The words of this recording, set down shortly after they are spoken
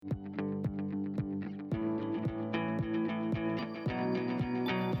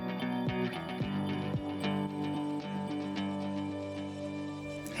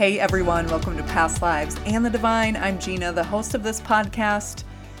Hey everyone, welcome to Past Lives and the Divine. I'm Gina, the host of this podcast,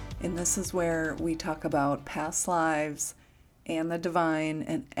 and this is where we talk about past lives and the divine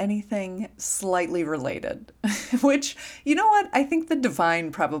and anything slightly related. Which, you know what? I think the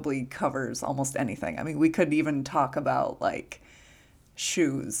divine probably covers almost anything. I mean, we could even talk about like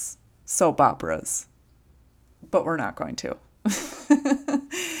shoes, soap operas, but we're not going to.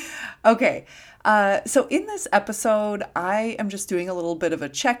 Okay. So in this episode, I am just doing a little bit of a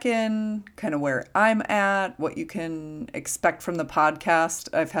check-in, kind of where I'm at, what you can expect from the podcast.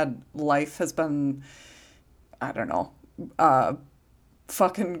 Life has been, I don't know,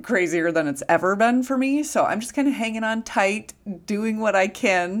 fucking crazier than it's ever been for me. So I'm just kind of hanging on tight, doing what I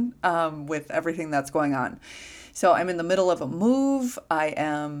can with everything that's going on. So I'm in the middle of a move. I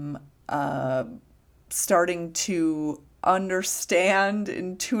am starting to understand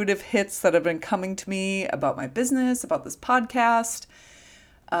intuitive hits that have been coming to me about my business, about this podcast.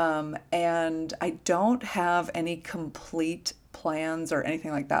 And I don't have any complete plans or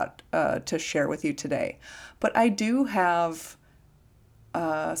anything like that to share with you today. But I do have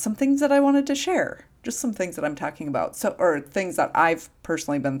some things that I wanted to share, just some things that I'm talking about. Or things that I've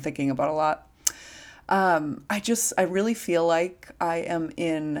personally been thinking about a lot. I really feel like I am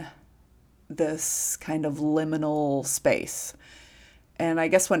in this kind of liminal space. And I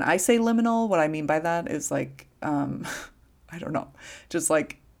guess when I say liminal, what I mean by that is like, I don't know, just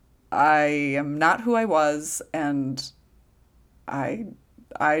like I am not who I was and I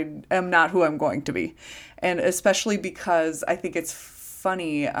am not who I'm going to be. And especially because I think it's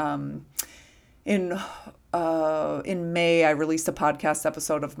funny, in May, I released a podcast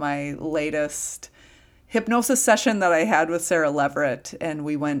episode of my latest hypnosis session that I had with Sarah Leverett, and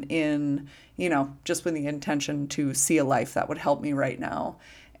we went in, just with the intention to see a life that would help me right now.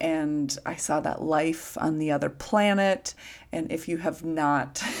 And I saw that life on the other planet. And if you have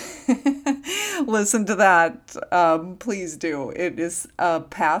not listened to that, please do. It is a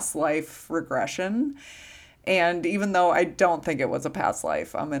past life regression. And even though I don't think it was a past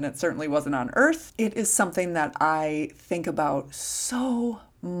life, and it certainly wasn't on Earth, it is something that I think about so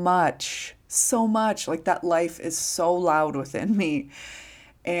much. Like that life is so loud within me.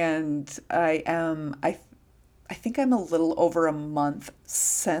 And I think I'm a little over a month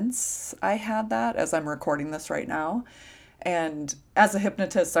since I had that, as I'm recording this right now. And as a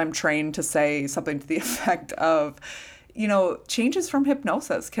hypnotist, I'm trained to say something to the effect of, changes from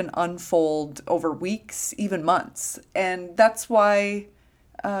hypnosis can unfold over weeks, even months. And that's why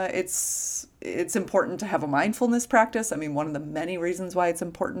it's important to have a mindfulness practice. I mean, one of the many reasons why it's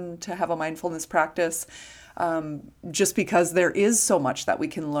important to have a mindfulness practice, just because there is so much that we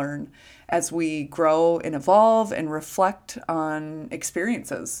can learn as we grow and evolve and reflect on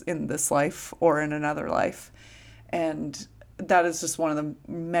experiences in this life or in another life. And that is just one of the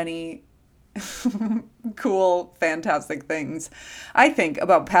many cool, fantastic things I think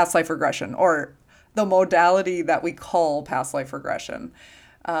about past life regression, or the modality that we call past life regression.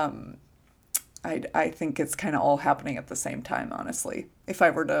 I think it's kind of all happening at the same time, honestly. If I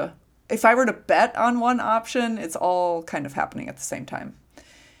were to bet on one option, it's all kind of happening at the same time.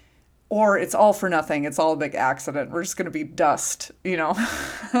 Or it's all for nothing. It's all a big accident. We're just going to be dust,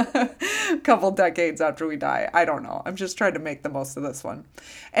 a couple decades after we die. I don't know. I'm just trying to make the most of this one.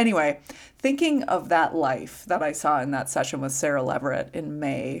 Anyway, thinking of that life that I saw in that session with Sarah Leverett in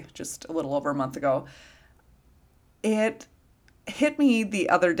May, just a little over a month ago, it hit me the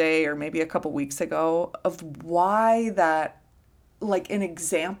other day, or maybe a couple weeks ago, of why that, like an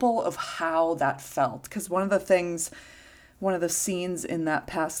example of how that felt. Because one of the scenes in that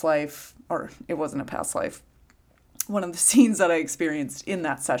past life, or it wasn't a past life, one of the scenes that I experienced in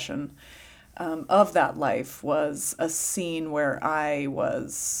that session of that life was a scene where I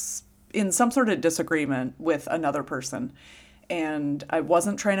was in some sort of disagreement with another person. And I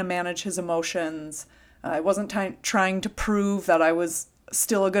wasn't trying to manage his emotions. I wasn't trying to prove that I was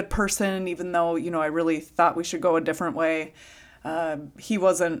still a good person, even though, I really thought we should go a different way. He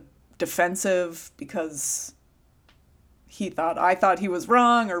wasn't defensive because I thought he was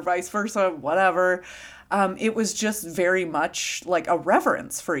wrong, or vice versa, whatever. It was just very much like a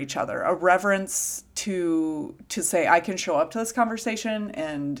reverence for each other, a reverence to say, I can show up to this conversation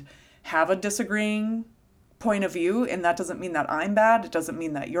and have a disagreeing point of view. And that doesn't mean that I'm bad. It doesn't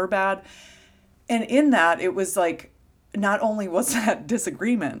mean that you're bad. And in that, it was like, not only was that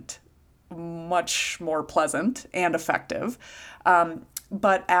disagreement much more pleasant and effective,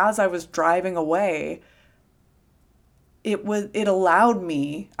 but as I was driving away, it allowed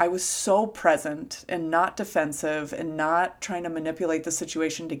me, I was so present and not defensive and not trying to manipulate the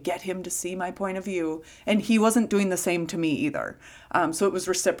situation to get him to see my point of view, and he wasn't doing the same to me either. So it was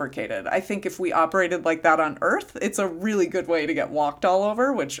reciprocated. I think if we operated like that on Earth, it's a really good way to get walked all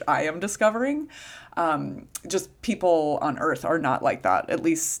over, which I am discovering. Just people on Earth are not like that, at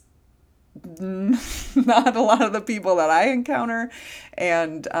least not a lot of the people that I encounter,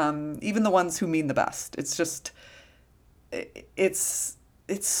 and even the ones who mean the best. It's just it's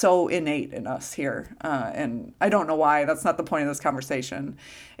so innate in us here, and I don't know why. That's not the point of this conversation.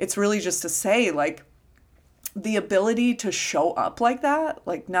 It's really just to say, like, the ability to show up like that,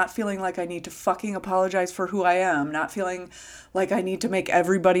 like not feeling like I need to fucking apologize for who I am, not feeling like I need to make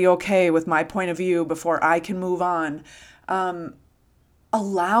everybody okay with my point of view before I can move on,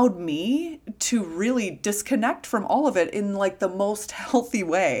 allowed me to really disconnect from all of it in like the most healthy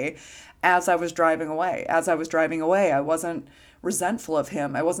way as I was driving away. As I was driving away, I wasn't resentful of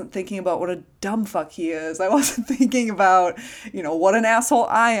him. I wasn't thinking about what a dumb fuck he is. I wasn't thinking about, what an asshole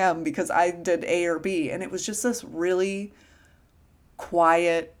I am because I did A or B. And it was just this really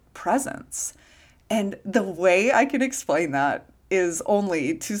quiet presence. And the way I can explain that is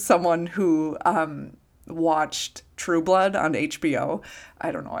only to someone who watched True Blood on HBO.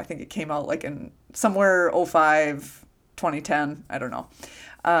 I don't know. I think it came out like in somewhere 05, 2010. I don't know.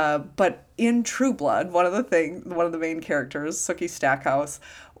 But in True Blood, one of the main characters, Sookie Stackhouse,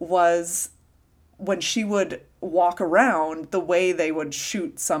 was when she would walk around, the way they would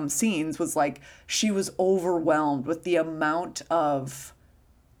shoot some scenes was like she was overwhelmed with the amount of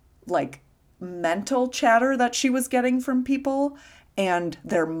like mental chatter that she was getting from people and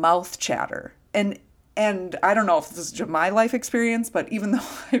their mouth chatter. And I don't know if this is my life experience, but even though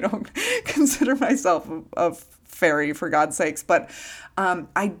I don't consider myself a fairy, for God's sakes, but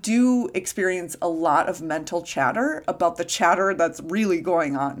I do experience a lot of mental chatter about the chatter that's really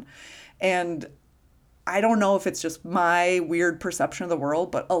going on. And I don't know if it's just my weird perception of the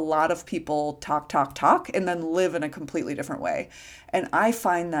world, but a lot of people talk, and then live in a completely different way. And I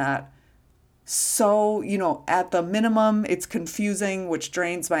find that so, at the minimum, it's confusing, which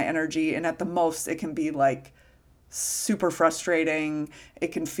drains my energy. And at the most, it can be like super frustrating.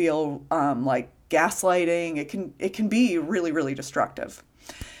 It can feel like gaslighting. It can be really, really destructive.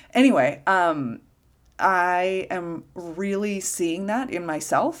 Anyway, I am really seeing that in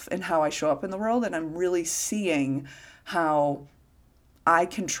myself and how I show up in the world. And I'm really seeing how I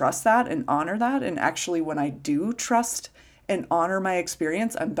can trust that and honor that. And actually, when I do trust and honor my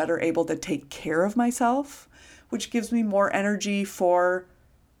experience, I'm better able to take care of myself, which gives me more energy for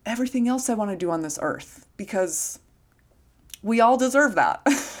everything else I want to do on this earth, because we all deserve that.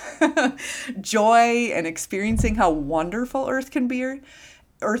 Joy and experiencing how wonderful Earth can be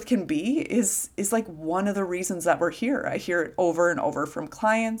is like one of the reasons that we're here. I hear it over and over from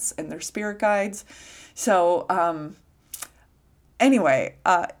clients and their spirit guides. So, anyway,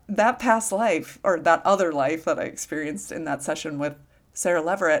 that past life, or that other life that I experienced in that session with Sarah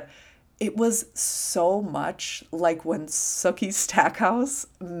Leverett, it was so much like when Sookie Stackhouse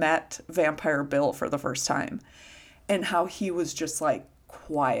met Vampire Bill for the first time, and how he was just like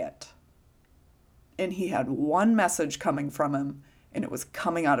quiet. And he had one message coming from him, and it was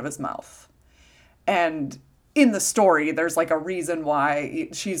coming out of his mouth. And in the story, there's like a reason why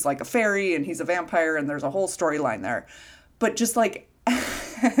she's like a fairy and he's a vampire, and there's a whole storyline there. But just like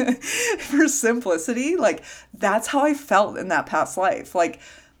for simplicity, like that's how I felt in that past life. Like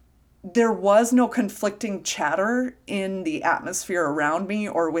there was no conflicting chatter in the atmosphere around me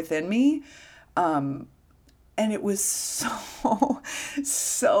or within me. And it was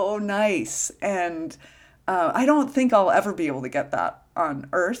so nice. And I don't think I'll ever be able to get that on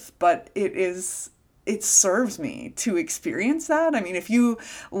Earth, but it serves me to experience that. I mean, if you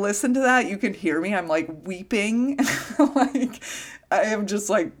listen to that, you can hear me. I'm like weeping. Like I am just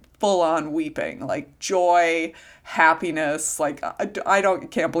like full on weeping, like joy, happiness. Like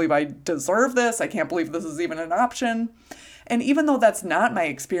can't believe I deserve this. I can't believe this is even an option. And even though that's not my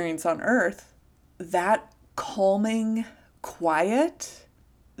experience on Earth, that calming quiet,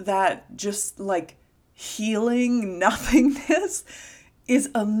 that just like healing nothingness is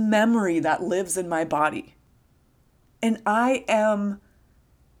a memory that lives in my body. And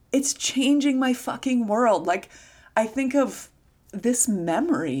it's changing my fucking world. Like, I think of this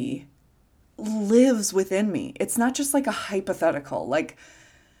memory lives within me. It's not just like a hypothetical. Like,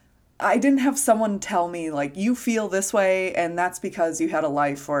 I didn't have someone tell me, like, you feel this way, and that's because you had a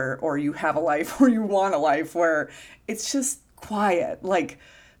life or you have a life or you want a life where it's just quiet. Like,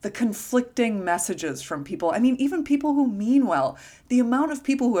 the conflicting messages from people. I mean, even people who mean well. The amount of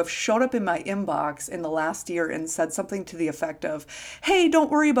people who have showed up in my inbox in the last year and said something to the effect of, hey, don't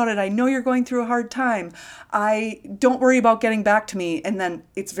worry about it. I know you're going through a hard time. Don't worry about getting back to me. And then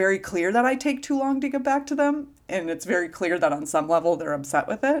it's very clear that I take too long to get back to them. And it's very clear that on some level they're upset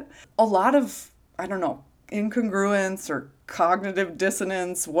with it. A lot of, I don't know, incongruence or cognitive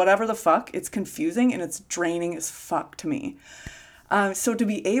dissonance, whatever the fuck. It's confusing and it's draining as fuck to me. So to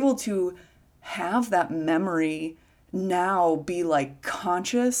be able to have that memory now be like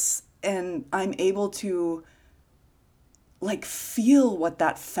conscious, and I'm able to like feel what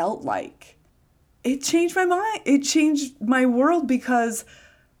that felt like. It changed my mind. It changed my world, because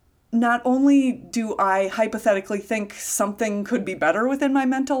not only do I hypothetically think something could be better within my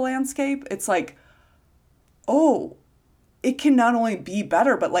mental landscape, it's like, oh, it can not only be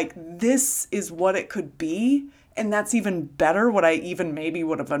better, but like this is what it could be. And that's even better what I even maybe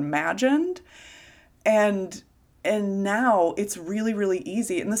would have imagined. And now it's really, really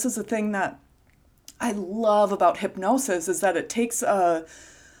easy. And this is the thing that I love about hypnosis, is that it takes a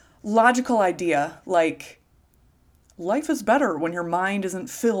logical idea like life is better when your mind isn't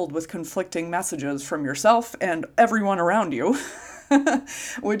filled with conflicting messages from yourself and everyone around you,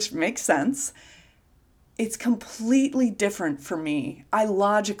 which makes sense. It's completely different for me. I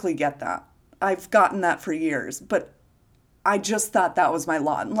logically get that. I've gotten that for years, but I just thought that was my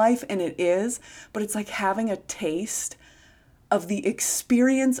lot in life, and it is. But it's like having a taste of the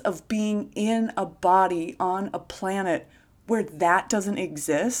experience of being in a body on a planet where that doesn't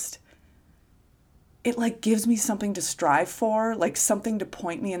exist. It like gives me something to strive for, like something to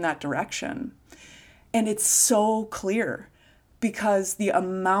point me in that direction. And it's so clear, because the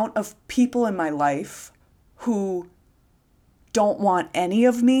amount of people in my life who don't want any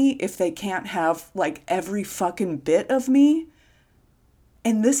of me if they can't have like every fucking bit of me.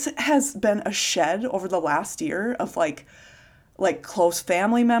 And this has been a shed over the last year of like close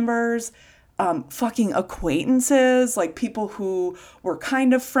family members, fucking acquaintances, like people who were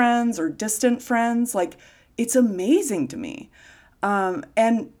kind of friends or distant friends. Like, it's amazing to me.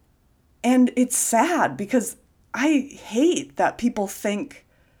 And it's sad, because I hate that people think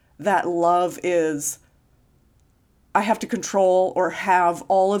that love is, I have to control or have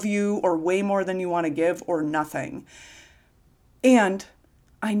all of you or way more than you want to give or nothing. And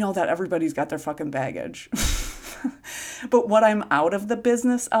I know that everybody's got their fucking baggage. But what I'm out of the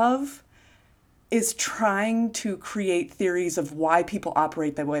business of is trying to create theories of why people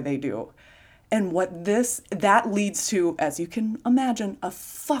operate the way they do. And what that leads to, as you can imagine, a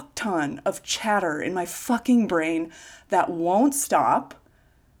fuck ton of chatter in my fucking brain that won't stop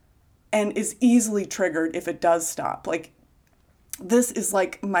and is easily triggered if it does stop. Like, this is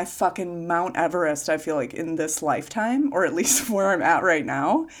like my fucking Mount Everest, I feel like, in this lifetime, or at least where I'm at right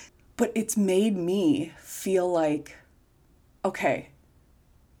now. But it's made me feel like, okay,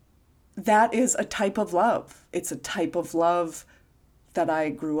 that is a type of love. It's a type of love that I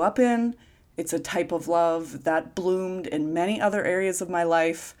grew up in. It's a type of love that bloomed in many other areas of my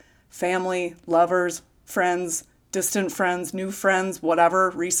life. Family, lovers, friends, distant friends, new friends,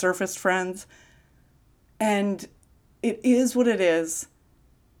 whatever, resurfaced friends. And it is what it is.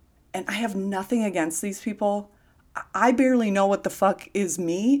 And I have nothing against these people. I barely know what the fuck is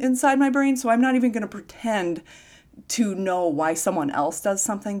me inside my brain, so I'm not even going to pretend to know why someone else does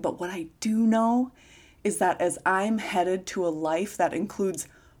something. But what I do know is that as I'm headed to a life that includes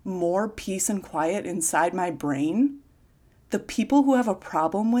more peace and quiet inside my brain, the people who have a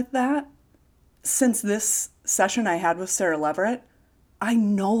problem with that, since this session I had with Sarah Leverett, I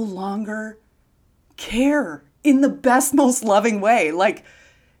no longer care in the best, most loving way. Like,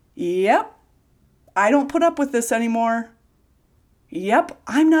 yep, I don't put up with this anymore. Yep,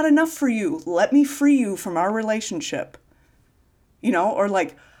 I'm not enough for you. Let me free you from our relationship. You know, or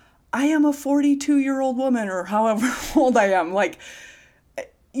like, I am a 42-year-old woman, or however old I am. Like,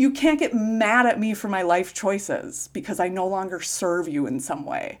 you can't get mad at me for my life choices because I no longer serve you in some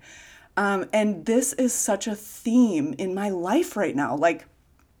way. And this is such a theme in my life right now. Like,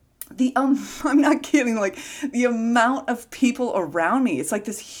 I'm not kidding, like the amount of people around me, it's like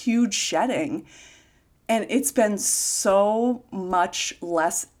this huge shedding. And it's been so much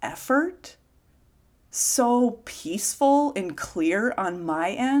less effort, so peaceful and clear on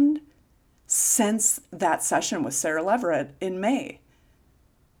my end since that session with Sarah Leverett in May.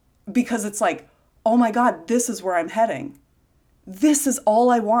 Because it's like, oh my God, this is where I'm heading. This is all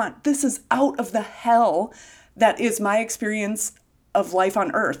I want. This is out of the hell that is my experience of life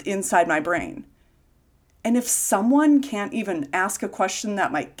on earth inside my brain. And if someone can't even ask a question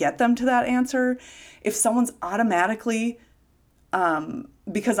that might get them to that answer, if someone's automatically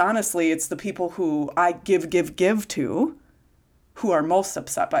Because honestly, it's the people who I give to who are most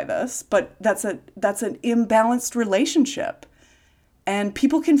upset by this, but that's an imbalanced relationship. And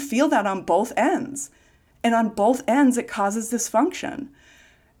people can feel that on both ends. And on both ends, it causes dysfunction.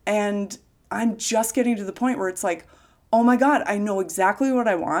 And I'm just getting to the point where it's like, oh my God, I know exactly what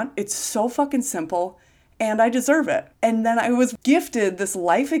I want. It's so fucking simple and I deserve it. And then I was gifted this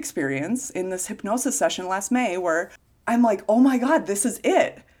life experience in this hypnosis session last May where I'm like, oh my God, this is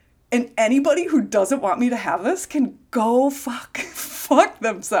it. And anybody who doesn't want me to have this can go fuck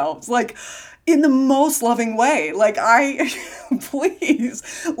themselves. Like, in the most loving way. Like,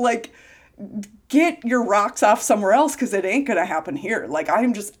 please, like, get your rocks off somewhere else because it ain't gonna happen here. Like,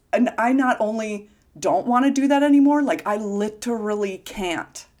 I not only don't want to do that anymore, like, I literally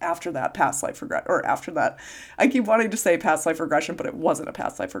can't after that past life regression, or after that. I keep wanting to say past life regression, but it wasn't a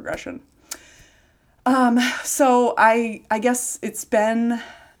past life regression. So I guess it's been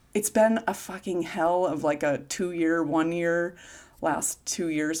a fucking hell of like a 2 year, 1 year, last 2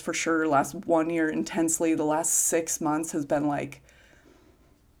 years for sure, last 1 year intensely. The last 6 months has been like,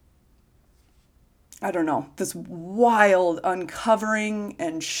 I don't know, this wild uncovering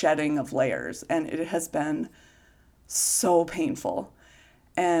and shedding of layers. And it has been so painful.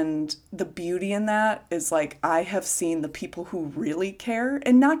 And the beauty in that is like, I have seen the people who really care,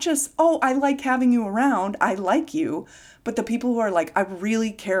 and not just, oh, I like having you around, I like you, but the people who are like, I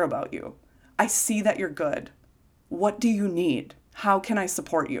really care about you. I see that you're good. What do you need? How can I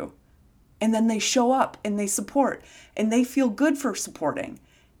support you? And then they show up and they support and they feel good for supporting.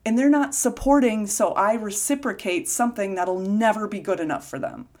 And they're not supporting so I reciprocate something that'll never be good enough for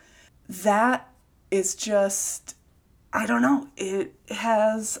them. That is just, I don't know.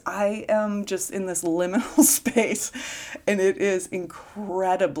 I am just in this liminal space, and it is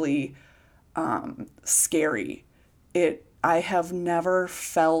incredibly scary. I have never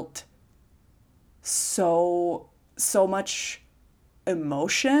felt so much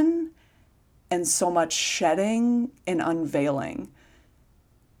emotion and so much shedding and unveiling.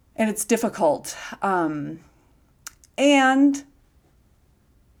 And it's difficult. And I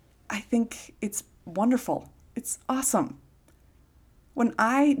think it's wonderful. It's awesome. When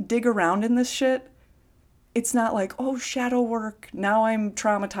I dig around in this shit, it's not like, oh, shadow work, now I'm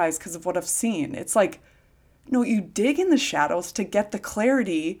traumatized because of what I've seen. It's like, no, you dig in the shadows to get the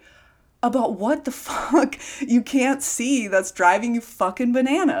clarity about what the fuck you can't see that's driving you fucking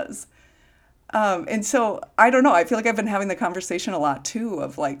bananas. And so, I don't know, I feel like I've been having the conversation a lot too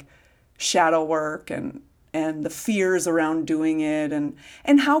of like shadow work and the fears around doing it, and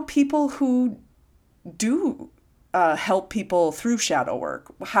how people who do help people through shadow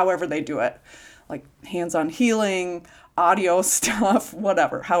work, however they do it, like hands-on healing, audio stuff,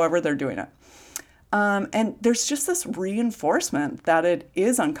 whatever, however they're doing it. And there's just this reinforcement that it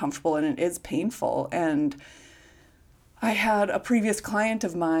is uncomfortable and it is painful. And I had a previous client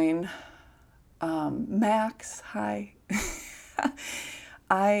of mine, Max, hi.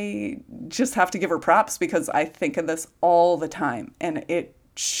 I just have to give her props because I think of this all the time. And it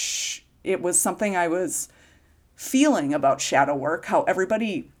was something I was feeling about shadow work, how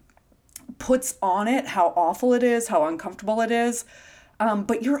everybody puts on it, how awful it is, how uncomfortable it is.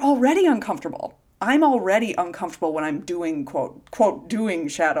 But you're already uncomfortable. I'm already uncomfortable when I'm doing, quote, doing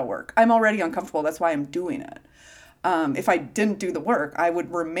shadow work. I'm already uncomfortable. That's why I'm doing it. If I didn't do the work, I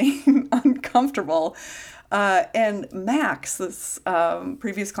would remain uncomfortable. And Max, this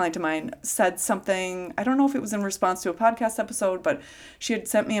previous client of mine, said something, I don't know if it was in response to a podcast episode, but she had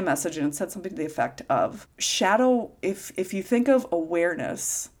sent me a message and said something to the effect of shadow, if you think of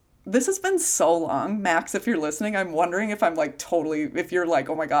awareness, this has been so long, Max, if you're listening, I'm wondering if I'm like totally, if you're like,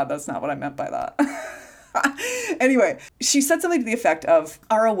 oh my God, that's not what I meant by that. Anyway, she said something to the effect of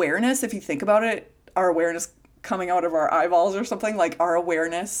our awareness, if you think about it, our awareness coming out of our eyeballs or something, like our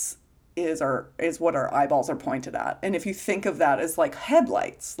awareness is what our eyeballs are pointed at. And if you think of that as like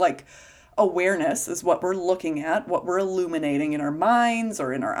headlights, like awareness is what we're looking at, what we're illuminating in our minds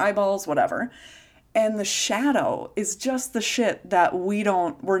or in our eyeballs, whatever. And the shadow is just the shit that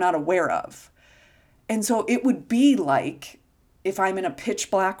we're not aware of. And so it would be like if I'm in a pitch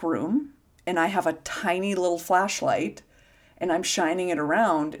black room and I have a tiny little flashlight and I'm shining it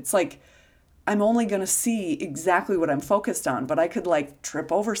around, it's like I'm only going to see exactly what I'm focused on, but I could like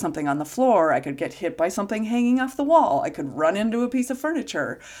trip over something on the floor. I could get hit by something hanging off the wall. I could run into a piece of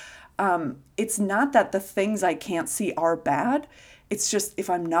furniture. It's not that the things I can't see are bad. It's just if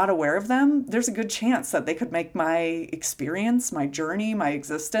I'm not aware of them, there's a good chance that they could make my experience, my journey, my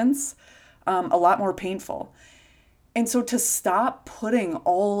existence a lot more painful. And so to stop putting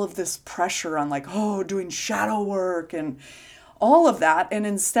all of this pressure on like, oh, doing shadow work and all of that, and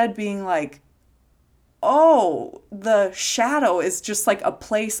instead being like, oh, the shadow is just like a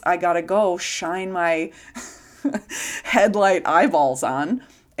place I gotta go shine my headlight eyeballs on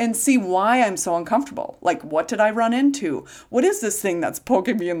and see why I'm so uncomfortable. Like, what did I run into? What is this thing that's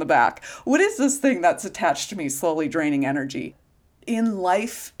poking me in the back? What is this thing that's attached to me, slowly draining energy? In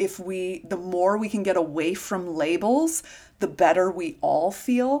life, the more we can get away from labels, the better we all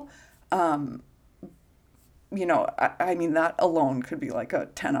feel. I mean, that alone could be like a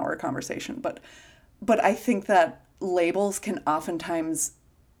 10-hour conversation, but I think that labels can oftentimes,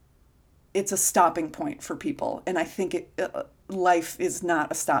 it's a stopping point for people. And I think life is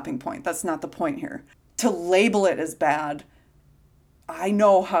not a stopping point. That's not the point here. To label it as bad, I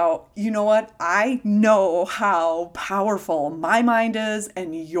know how powerful my mind is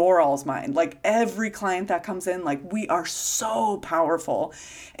and your all's mind. Like every client that comes in, like we are so powerful.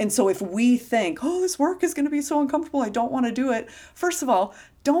 And so if we think, oh, this work is going to be so uncomfortable, I don't want to do it. First of all,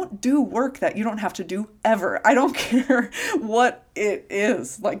 don't do work that you don't have to do ever. I don't care what it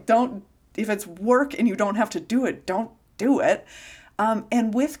is. Like if it's work and you don't have to do it, don't do it.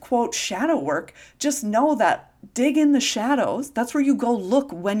 And with quote shadow work, just know that dig in the shadows. That's where you go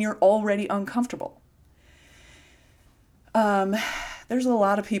look when you're already uncomfortable. There's a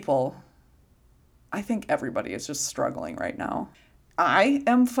lot of people. I think everybody is just struggling right now. I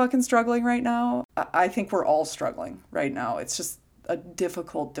am fucking struggling right now. I think we're all struggling right now. It's just a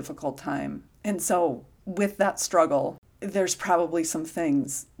difficult, difficult time. And so with that struggle, there's probably some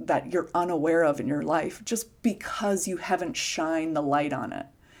things that you're unaware of in your life just because you haven't shined the light on it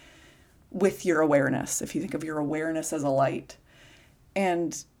with your awareness, if you think of your awareness as a light.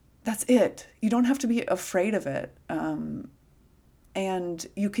 And that's it. You don't have to be afraid of it. And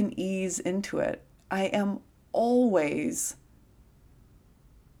you can ease into it. I am always...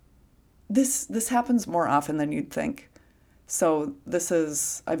 This happens more often than you'd think. So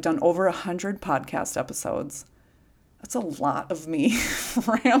I've done over 100 podcast episodes. That's a lot of me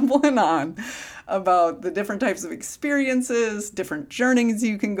rambling on about the different types of experiences, different journeys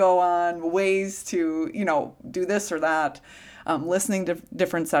you can go on, ways to, do this or that, listening to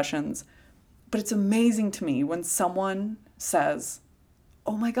different sessions. But it's amazing to me when someone says,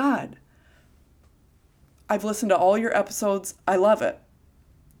 oh my God, I've listened to all your episodes, I love it.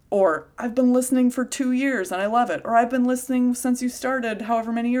 Or I've been listening for 2 years and I love it. Or I've been listening since you started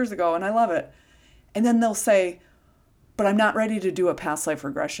however many years ago and I love it. And then they'll say, but I'm not ready to do a past life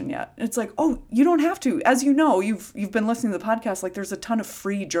regression yet. And it's like, oh, you don't have to. As you know, you've been listening to the podcast, like there's a ton of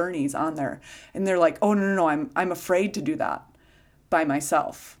free journeys on there. And they're like, oh, no, I'm afraid to do that by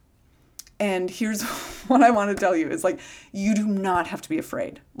myself. And here's what I want to tell you is like, you do not have to be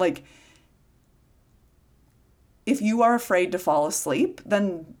afraid. Like, if you are afraid to fall asleep,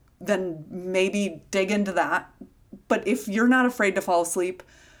 then maybe dig into that. But if you're not afraid to fall asleep,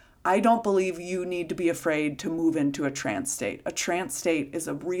 I don't believe you need to be afraid to move into a trance state. A trance state is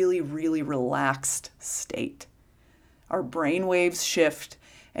a really, really relaxed state. Our brain waves shift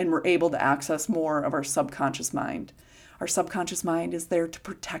and we're able to access more of our subconscious mind. Our subconscious mind is there to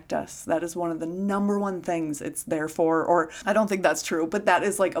protect us. That is one of the number one things it's there for. Or I don't think that's true, but that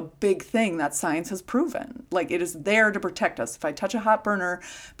is like a big thing that science has proven. Like it is there to protect us. If I touch a hot burner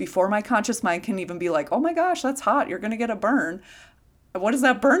before my conscious mind can even be like, oh my gosh, that's hot, you're going to get a burn. What is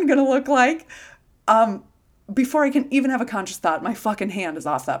that burn going to look like? Before I can even have a conscious thought, my fucking hand is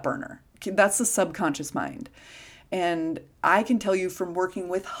off that burner. That's the subconscious mind. And I can tell you from working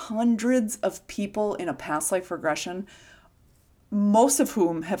with hundreds of people in a past life regression, most of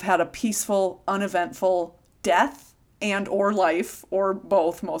whom have had a peaceful, uneventful death and or life, or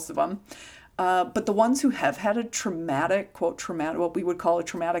both, most of them. But the ones who have had a traumatic, quote, traumatic, what we would call a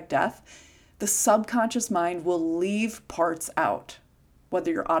traumatic death, the subconscious mind will leave parts out.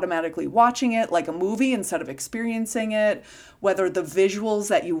 Whether you're automatically watching it like a movie instead of experiencing it, whether the visuals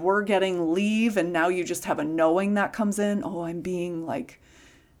that you were getting leave and now you just have a knowing that comes in, oh, I'm being like,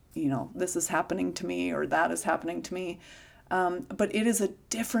 this is happening to me or that is happening to me. But it is a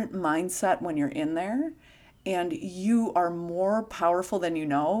different mindset when you're in there and you are more powerful than you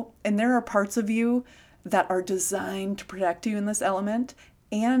know. And there are parts of you that are designed to protect you in this element.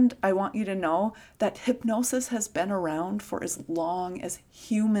 And I want you to know that hypnosis has been around for as long as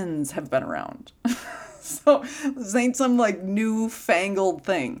humans have been around. So this ain't some like newfangled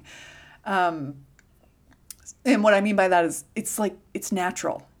thing. And what I mean by that is it's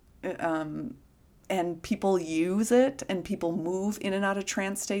natural. And people use it and people move in and out of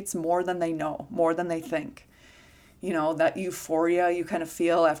trance states more than they know, more than they think. That euphoria you kind of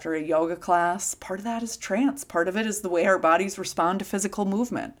feel after a yoga class, part of that is trance. Part of it is the way our bodies respond to physical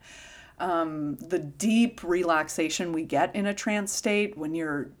movement. the deep relaxation we get in a trance state when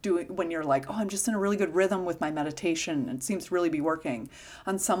you're like, oh, I'm just in a really good rhythm with my meditation. It seems to really be working.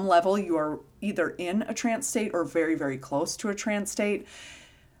 On some level, you are either in a trance state or very, very close to a trance state.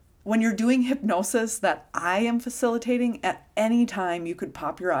 When you're doing hypnosis that I am facilitating, at any time you could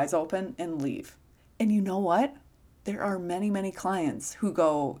pop your eyes open and leave. And you know what? There are many, many clients who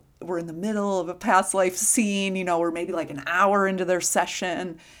go, we're in the middle of a past life scene, we're maybe like an hour into their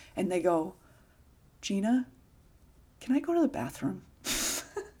session, and they go, Gina, can I go to the bathroom?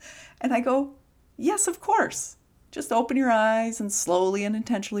 And I go, yes, of course. Just open your eyes and slowly and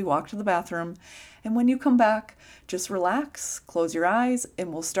intentionally walk to the bathroom. And when you come back, just relax, close your eyes,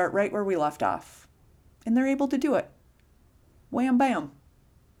 and we'll start right where we left off. And they're able to do it. Wham, bam.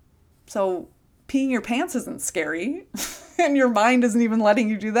 So peeing your pants isn't scary, and your mind isn't even letting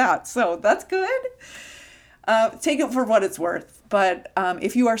you do that. So that's good. Take it for what it's worth. But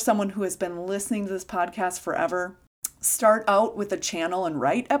if you are someone who has been listening to this podcast forever, start out with a channel and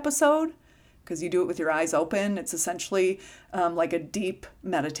write episode, because you do it with your eyes open. It's essentially like a deep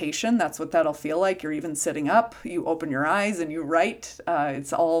meditation. That's what that'll feel like. You're even sitting up, you open your eyes and you write.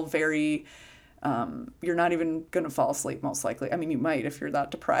 It's all very, you're not even going to fall asleep most likely. I mean, you might if you're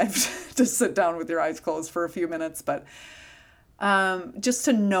that deprived to sit down with your eyes closed for a few minutes. But just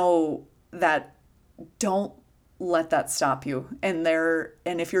to know that, don't let that stop you. And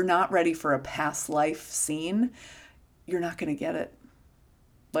if you're not ready for a past life scene, you're not going to get it.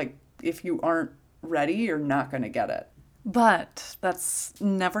 Like, if you aren't ready, you're not going to get it. But that's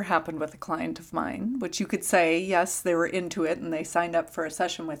never happened with a client of mine, which you could say, yes, they were into it and they signed up for a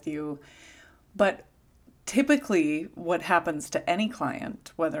session with you. But typically what happens to any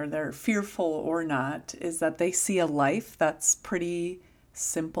client, whether they're fearful or not, is that they see a life that's pretty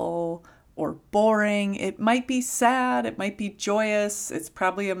simple or boring. It might be sad, it might be joyous, it's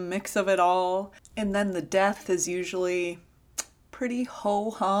probably a mix of it all. And then the death is usually pretty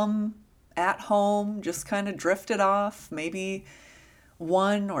ho-hum, at home, just kind of drifted off. Maybe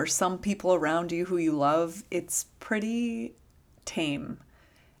one or some people around you who you love. It's pretty tame.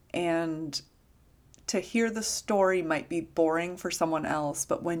 And to hear the story might be boring for someone else,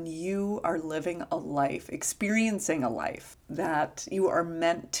 but when you are living a life, experiencing a life that you are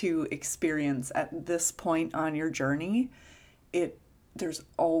meant to experience at this point on your journey, there's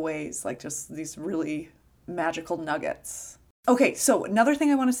always like just these really magical nuggets. Okay, so another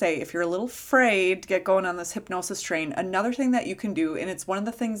thing I want to say, if you're a little afraid to get going on this hypnosis train, another thing that you can do, and it's one of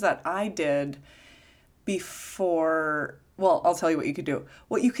the things that I did before, well, I'll tell you what you could do.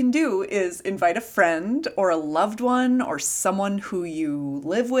 What you can do is invite a friend or a loved one or someone who you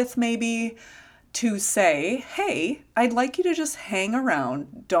live with maybe to say, hey, I'd like you to just hang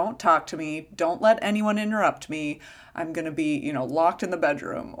around. Don't talk to me. Don't let anyone interrupt me. I'm going to be, locked in the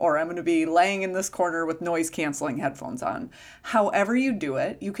bedroom, or I'm going to be laying in this corner with noise canceling headphones on. However you do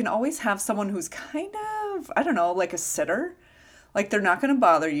it, you can always have someone who's kind of, I don't know, like a sitter. Like, they're not going to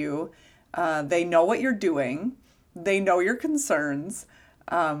bother you. They know what you're doing. They know your concerns.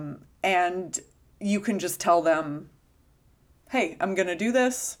 And you can just tell them, hey, I'm going to do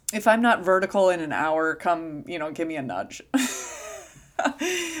this. If I'm not vertical in an hour, come, give me a nudge.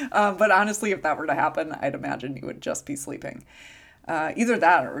 But honestly, if that were to happen, I'd imagine you would just be sleeping. Either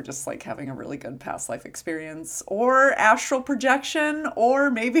that or just like having a really good past life experience, or astral projection,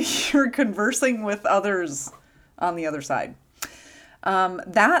 or maybe you're conversing with others on the other side.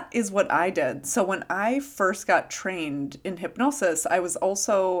 That is what I did. So when I first got trained in hypnosis, I was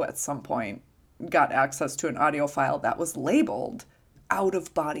also at some point got access to an audio file that was labeled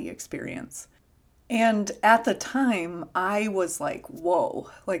out-of-body experience. And at the time, I was like, whoa,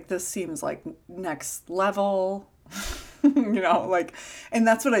 like this seems like next level, and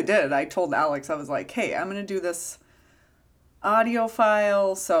that's what I did. I told Alex, I was like, hey, I'm going to do this audio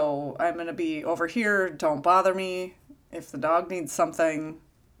file. So I'm going to be over here. Don't bother me. If the dog needs something,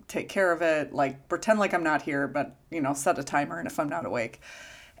 take care of it. Like, pretend like I'm not here, but, set a timer. And if I'm not awake.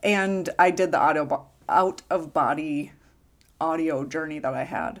 And I did the out-of-body audio journey that I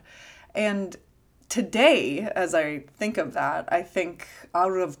had. And today, as I think of that, I think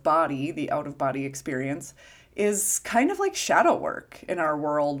the out-of-body experience is kind of like shadow work in our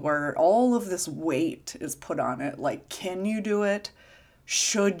world, where all of this weight is put on it. Like, can you do it?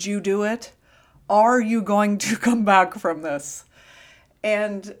 Should you do it? Are you going to come back from this?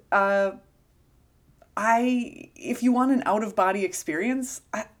 And if you want an out-of-body experience,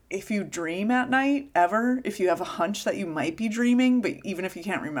 if you dream at night, if you have a hunch that you might be dreaming, but even if you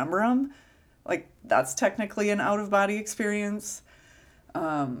can't remember them, like, that's technically an out-of-body experience.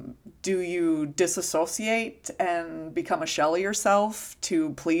 Do you disassociate and become a shell of yourself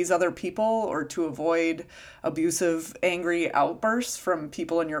to please other people or to avoid abusive, angry outbursts from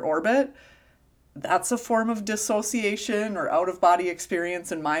people in your orbit? That's a form of dissociation or out of body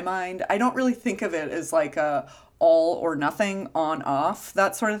experience in my mind. I don't really think of it as like a all or nothing, on off,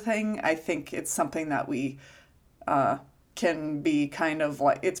 that sort of thing. I think it's something that we can be kind of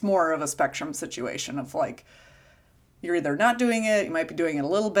like, it's more of a spectrum situation of like, you're either not doing it, you might be doing it a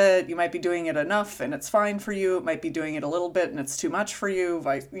little bit, you might be doing it enough and it's fine for you, it might be doing it a little bit and it's too much for you,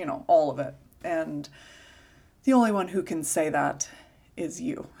 all of it. And the only one who can say that is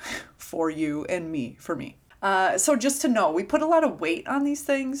you, for you, and me, for me. So just to know, we put a lot of weight on these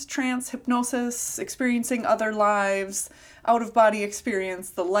things: trance, hypnosis, experiencing other lives, out-of-body experience,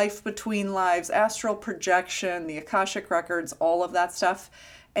 the life between lives, astral projection, the Akashic records, all of that stuff.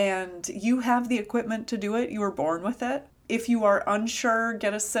 And you have the equipment to do it. You were born with it. If you are unsure,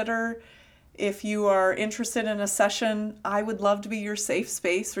 get a sitter. If you are interested in a session, I would love to be your safe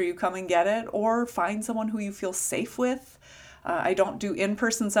space where you come and get it, or find someone who you feel safe with. I don't do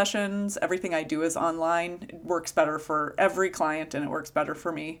in-person sessions. Everything I do is online. It works better for every client and it works better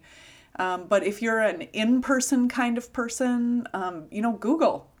for me. But if you're an in-person kind of person,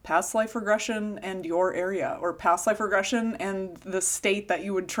 Google past life regression and your area, or past life regression and the state that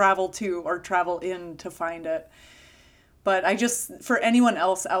you would travel to or travel in to find it. But for anyone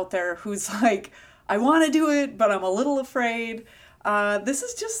else out there who's like, I want to do it, but I'm a little afraid, this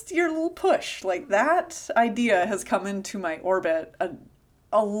is just your little push. Like, that idea has come into my orbit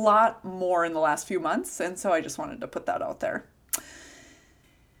a lot more in the last few months, and so I just wanted to put that out there.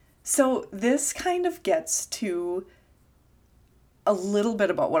 So this kind of gets to a little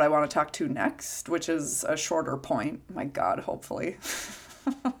bit about what I want to talk to next, which is a shorter point. My God, hopefully.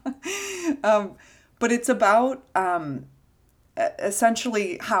 But it's about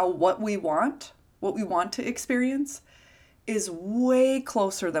essentially how what we want to experience, is way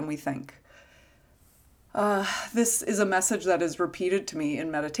closer than we think. This is a message that is repeated to me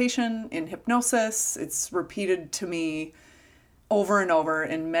in meditation, in hypnosis. It's repeated to me over and over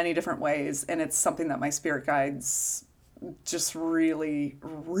in many different ways, and it's something that my spirit guides just really,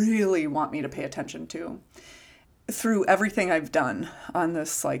 really want me to pay attention to. Through everything I've done on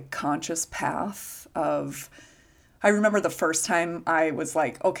this like conscious path I remember the first time I was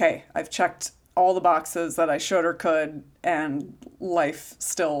like, okay, I've checked all the boxes that I should or could, and life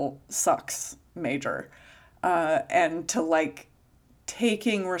still sucks major. And to like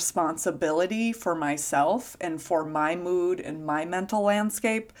taking responsibility for myself and for my mood and my mental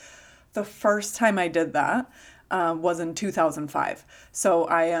landscape, the first time I did that was in 2005. So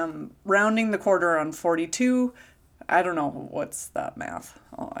I am rounding the quarter on 42. I don't know, what's that math?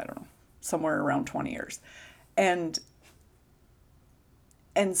 Oh, I don't know, somewhere around 20 years. And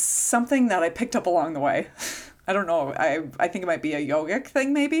something that I picked up along the way, I don't know, I think it might be a yogic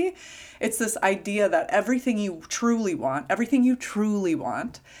thing maybe. It's this idea that everything you truly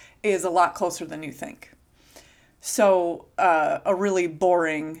want is a lot closer than you think. So a really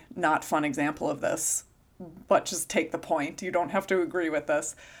boring, not fun example of this, but just take the point, you don't have to agree with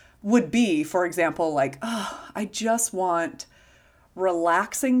this, would be, for example, like, I just want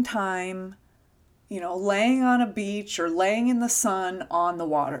relaxing time, laying on a beach or laying in the sun on the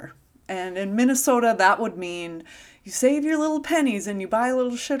water. And in Minnesota, that would mean you save your little pennies and you buy a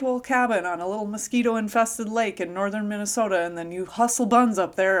little shithole cabin on a little mosquito-infested lake in northern Minnesota, and then you hustle buns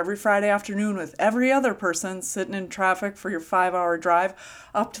up there every Friday afternoon with every other person sitting in traffic for your 5-hour drive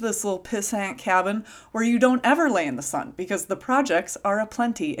up to this little pissant cabin where you don't ever lay in the sun because the projects are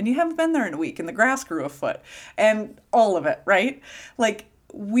aplenty and you haven't been there in a week and the grass grew a foot and all of it, right? Like,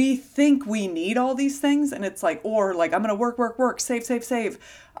 we think we need all these things, and it's like, or like, I'm going to work, save,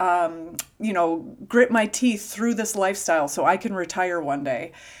 grit my teeth through this lifestyle so I can retire one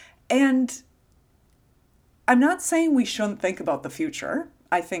day. And I'm not saying we shouldn't think about the future.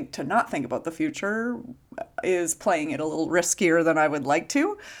 I think to not think about the future is playing it a little riskier than I would like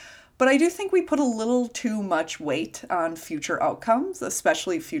to. But I do think we put a little too much weight on future outcomes,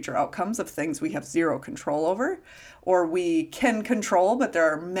 especially future outcomes of things we have zero control over, or we can control, but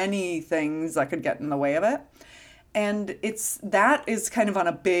there are many things that could get in the way of it. And that is kind of on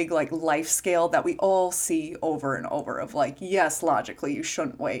a big like life scale that we all see over and over of like, yes, logically, you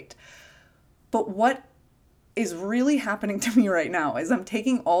shouldn't wait. But what is really happening to me right now is I'm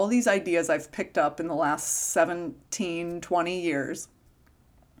taking all these ideas I've picked up in the last 17, 20 years,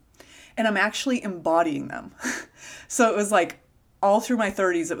 and I'm actually embodying them. So it was like all through my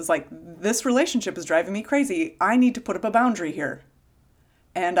 30s, it was like, this relationship is driving me crazy. I need to put up a boundary here.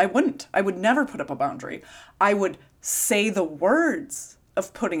 And I would never put up a boundary. I would say the words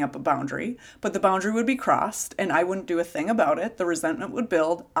of putting up a boundary, but the boundary would be crossed and I wouldn't do a thing about it. The resentment would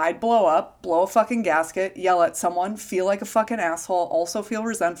build. I'd blow up, blow a fucking gasket, yell at someone, feel like a fucking asshole, also feel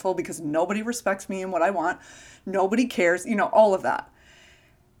resentful because nobody respects me and what I want. Nobody cares, all of that.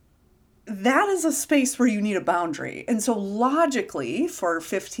 That is a space where you need a boundary. And so logically, for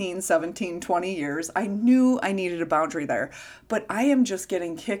 15, 17, 20 years, I knew I needed a boundary there. But I am just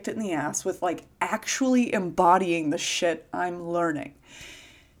getting kicked in the ass with like actually embodying the shit I'm learning.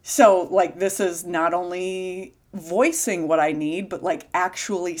 So like this is not only voicing what I need, but like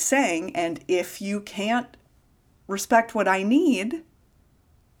actually saying, and if you can't respect what I need,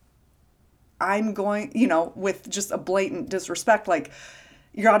 I'm going, with just a blatant disrespect, like,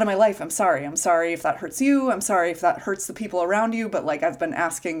 you're out of my life. I'm sorry. I'm sorry if that hurts you. I'm sorry if that hurts the people around you, but like I've been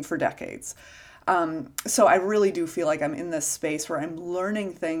asking for decades. So I really do feel like I'm in this space where I'm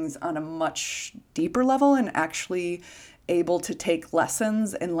learning things on a much deeper level and actually able to take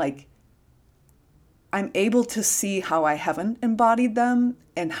lessons and like I'm able to see how I haven't embodied them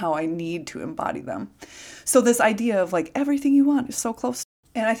and how I need to embody them. So this idea of like everything you want is so close.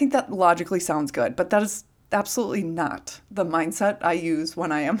 And I think that logically sounds good, but that is absolutely not the mindset I use when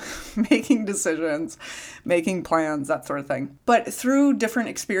I am making decisions, making plans, that sort of thing. But through different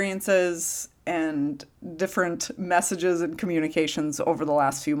experiences and different messages and communications over the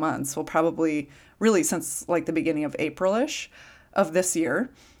last few months, well, probably really since like the beginning of April-ish of this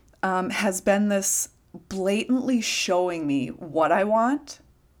year, has been this blatantly showing me what I want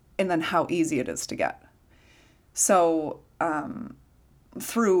and then how easy it is to get. So,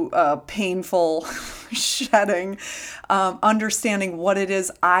 through painful shedding, understanding what it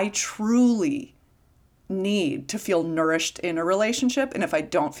is I truly need to feel nourished in a relationship. And if I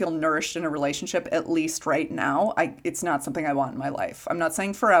don't feel nourished in a relationship, at least right now, it's not something I want in my life. I'm not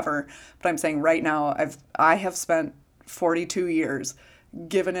saying forever, but I'm saying right now, I have spent 42 years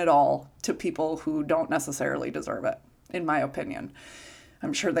given it all to people who don't necessarily deserve it, in my opinion.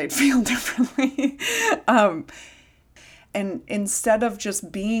 I'm sure they'd feel differently. And instead of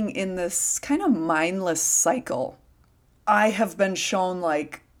just being in this kind of mindless cycle, I have been shown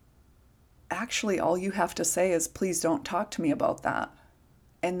like, actually, all you have to say is, please don't talk to me about that.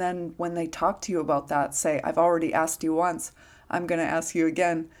 And then when they talk to you about that, say, I've already asked you once, I'm going to ask you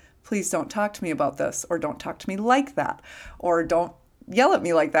again, please don't talk to me about this, or don't talk to me like that, or don't yell at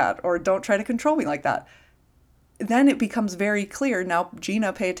me like that, or don't try to control me like that. Then it becomes very clear, now,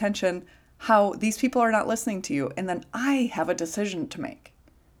 Gina, pay attention, how these people are not listening to you. And then I have a decision to make.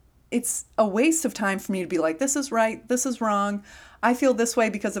 It's a waste of time for me to be like, this is right, this is wrong. I feel this way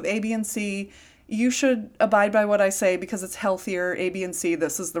because of A, B, and C. You should abide by what I say because it's healthier. A, B, and C,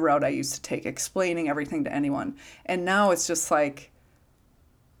 this is the route I used to take, explaining everything to anyone. And now it's just like,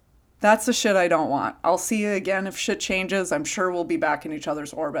 that's the shit I don't want. I'll see you again if shit changes. I'm sure we'll be back in each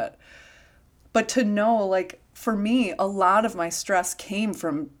other's orbit. But to know, like, for me, a lot of my stress came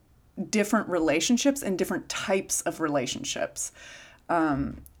from different relationships and different types of relationships.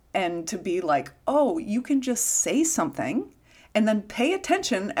 And to be like, oh, you can just say something and then pay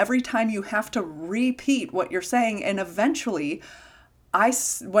attention every time you have to repeat what you're saying. And eventually,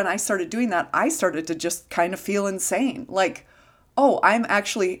 when I started doing that, I started to just kind of feel insane. Like, oh, I'm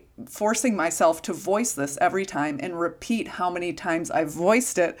actually forcing myself to voice this every time and repeat how many times I've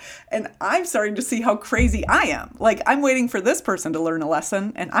voiced it. And I'm starting to see how crazy I am. Like, I'm waiting for this person to learn a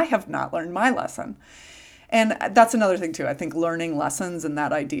lesson, and I have not learned my lesson. And that's another thing, too. I think learning lessons and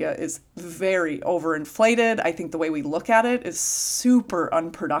that idea is very overinflated. I think the way we look at it is super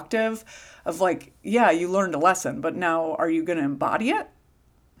unproductive of like, yeah, you learned a lesson, but now are you going to embody it?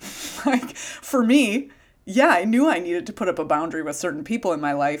 Like, for me, yeah, I knew I needed to put up a boundary with certain people in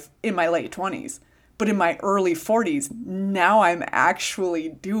my life in my late 20s. But in my early 40s, now I'm actually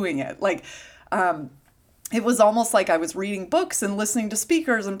doing it. Like, it was almost like I was reading books and listening to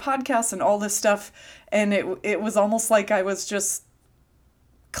speakers and podcasts and all this stuff. And it was almost like I was just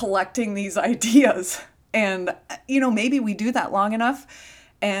collecting these ideas. And, maybe we do that long enough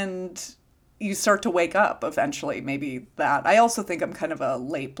and you start to wake up eventually. Maybe that. I also think I'm kind of a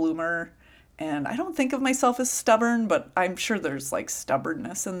late bloomer. And I don't think of myself as stubborn, but I'm sure there's like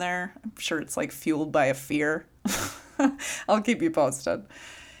stubbornness in there. I'm sure it's like fueled by a fear. I'll keep you posted.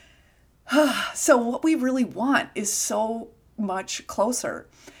 So what we really want is so much closer.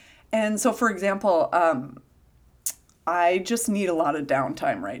 And so, for example, I just need a lot of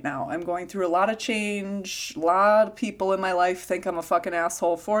downtime right now. I'm going through a lot of change. A lot of people in my life think I'm a fucking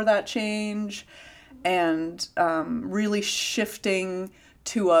asshole for that change. And really shifting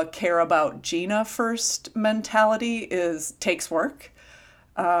to a care about Gina first mentality takes work.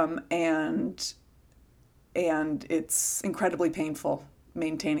 And it's incredibly painful.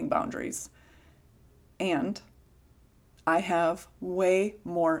 maintaining boundaries. And I have way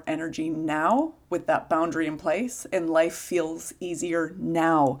more energy now with that boundary in place, and life feels easier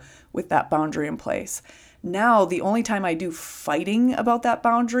now with that boundary in place. Now, the only time I do fighting about that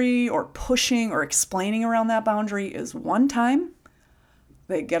boundary or pushing or explaining around that boundary is one time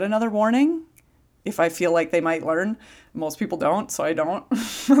they get another warning. If I feel like they might learn, most people don't, so I don't.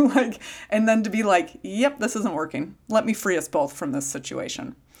 And then to be like, yep, this isn't working. Let me free us both from this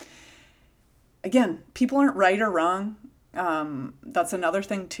situation. Again, people aren't right or wrong. That's another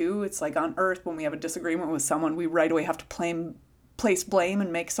thing too. It's like on Earth, when we have a disagreement with someone, we right away have to place blame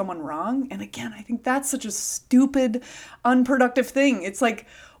and make someone wrong. And again, I think that's such a stupid, unproductive thing. It's like,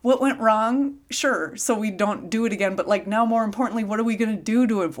 what went wrong? Sure, so we don't do it again. But like now, more importantly, what are we going to do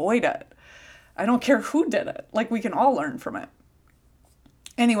to avoid it? I don't care who did it. Like, we can all learn from it.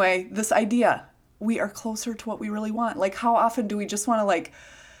 Anyway, this idea, we are closer to what we really want. Like, how often do we just want to like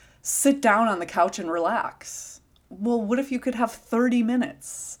sit down on the couch and relax? Well, what if you could have 30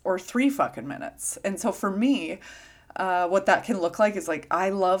 minutes or 3 fucking minutes? And so for me, what that can look like is like, I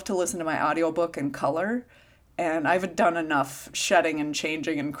love to listen to my audiobook in color. And I've done enough shedding and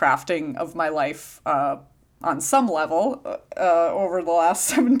changing and crafting of my life on some level over the last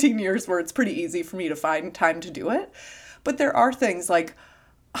 17 years where it's pretty easy for me to find time to do it. But there are things like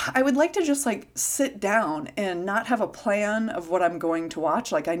I would like to just like sit down and not have a plan of what I'm going to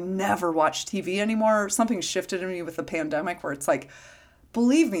watch. Like I never watch TV anymore. Something shifted in me with the pandemic where it's like,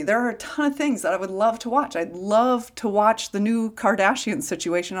 believe me, there are a ton of things that I would love to watch. I'd love to watch the new Kardashian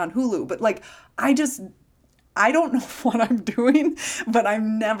situation on Hulu, but like I don't know what I'm doing, but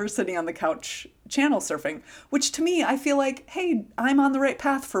I'm never sitting on the couch channel surfing, which to me, I feel like, hey, I'm on the right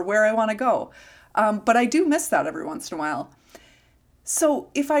path for where I want to go. But I do miss that every once in a while. So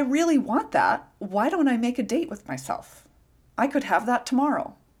if I really want that, why don't I make a date with myself? I could have that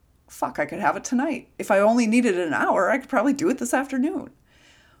tomorrow. Fuck, I could have it tonight. If I only needed an hour, I could probably do it this afternoon.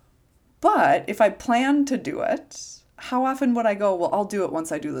 But if I plan to do it, how often would I go, well, I'll do it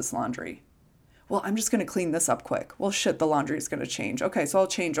once I do this laundry? Well, I'm just going to clean this up quick. Well, shit, the laundry is going to change. Okay, so I'll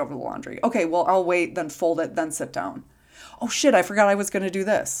change over the laundry. Okay, well, I'll wait, then fold it, then sit down. Oh, shit, I forgot I was going to do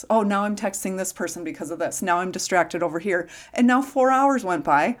this. Oh, now I'm texting this person because of this. Now I'm distracted over here. And now 4 hours went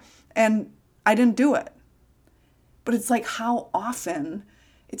by and I didn't do it. But it's like, how often?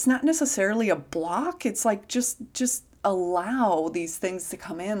 It's not necessarily a block. It's like just allow these things to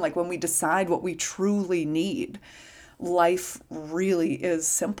come in. Like when we decide what we truly need, life really is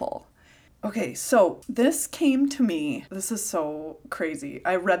simple. Okay, so this came to me. This is so crazy.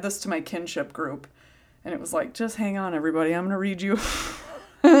 I read this to my kinship group, and it was like, just hang on, everybody. I'm going to read you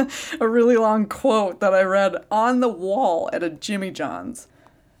a really long quote that I read on the wall at a Jimmy John's.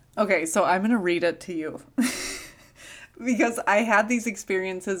 Okay, so I'm going to read it to you. Because I had these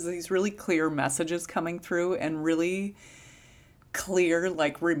experiences, these really clear messages coming through, and really clear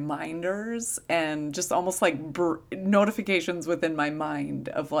like reminders and just almost like notifications within my mind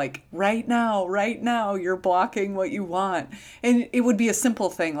of like, right now, you're blocking what you want. And it would be a simple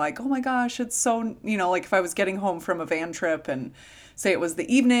thing like, oh my gosh, it's so, like if I was getting home from a van trip and say it was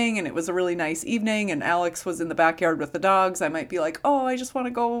the evening and it was a really nice evening and Alex was in the backyard with the dogs, I might be like, oh, I just want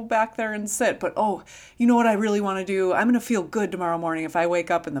to go back there and sit. But oh, you know what I really want to do? I'm going to feel good tomorrow morning if I wake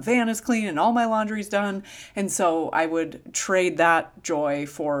up and the van is clean and all my laundry's done. And so I would trade that joy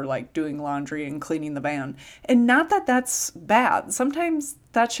for like doing laundry and cleaning the van. And not that that's bad. Sometimes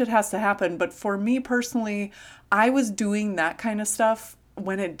that shit has to happen. But for me personally, I was doing that kind of stuff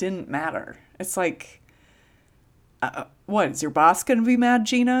when it didn't matter. It's like, what, is your boss going to be mad,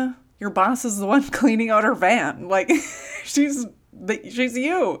 Gina? Your boss is the one cleaning out her van. Like, she's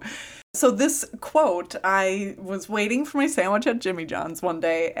you. So this quote, I was waiting for my sandwich at Jimmy John's one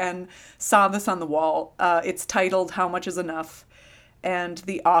day and saw this on the wall. It's titled, How Much Is Enough? And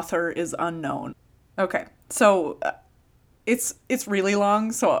the author is unknown. Okay, so it's really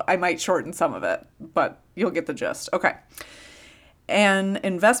long, so I might shorten some of it, but you'll get the gist. Okay. An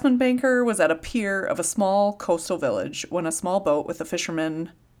investment banker was at a pier of a small coastal village when a small boat with a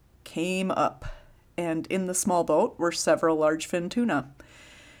fisherman came up, and in the small boat were several large fin tuna.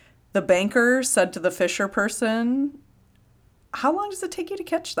 The banker said to the fisher person, "How long does it take you to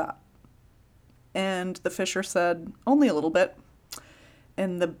catch that?" And the fisher said, "Only a little bit."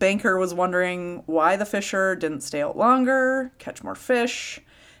 And the banker was wondering why the fisher didn't stay out longer, catch more fish.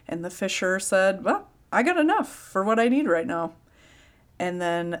 And the fisher said, "Well, I got enough for what I need right now." And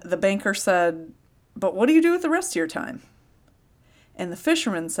then the banker said, "But what do you do with the rest of your time?" And the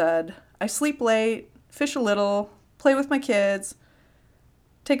fisherman said, "I sleep late, fish a little, play with my kids,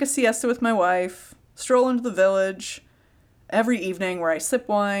 take a siesta with my wife, stroll into the village, every evening where I sip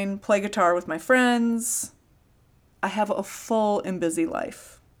wine, play guitar with my friends. I have a full and busy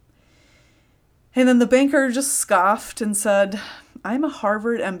life. And then the banker just scoffed and said, I'm a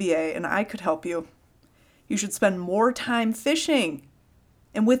Harvard MBA and I could help you. You should spend more time fishing.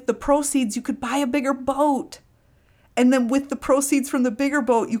 And with the proceeds, you could buy a bigger boat. And then with the proceeds from the bigger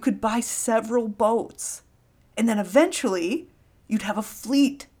boat, you could buy several boats. And then eventually, you'd have a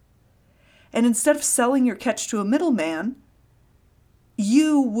fleet. And instead of selling your catch to a middleman,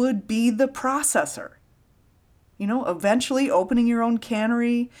 you would be the processor. Eventually opening your own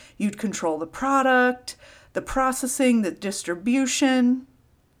cannery, you'd control the product, the processing, the distribution.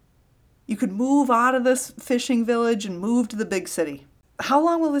 You could move out of this fishing village and move to the big city. How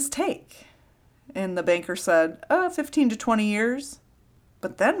long will this take? And the banker said, 15 to 20 years.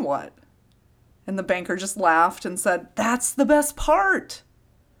 But then what? And the banker just laughed and said, that's the best part.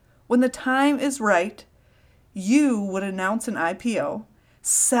 When the time is right, you would announce an IPO,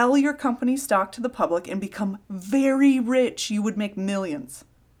 sell your company stock to the public, and become very rich. You would make millions.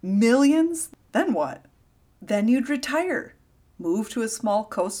 Millions? Then what? Then you'd retire, move to a small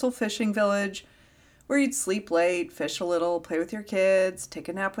coastal fishing village where you'd sleep late, fish a little, play with your kids, take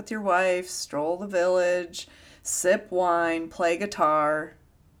a nap with your wife, stroll the village, sip wine, play guitar.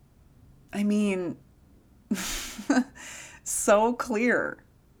 I mean, so clear.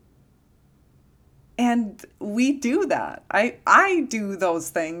 And we do that. I do those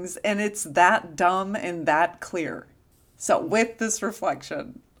things, and it's that dumb and that clear. So with this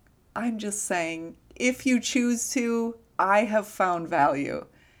reflection, I'm just saying, if you choose to, I have found value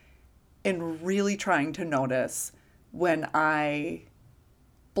in really trying to notice when I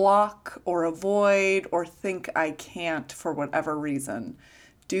block or avoid or think I can't, for whatever reason,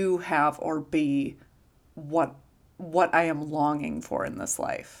 do, have, or be what I am longing for in this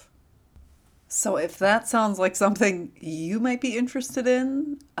life. So if that sounds like something you might be interested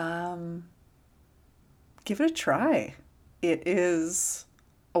in, give it a try. It is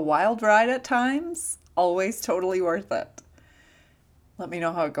a wild ride at times, always totally worth it. Let me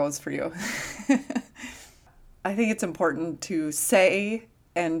know how it goes for you. I think it's important to say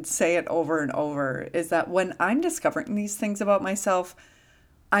it over and over, is that when I'm discovering these things about myself,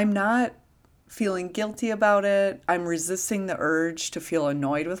 I'm not feeling guilty about it. I'm resisting the urge to feel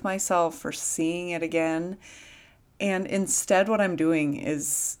annoyed with myself for seeing it again. And instead, what I'm doing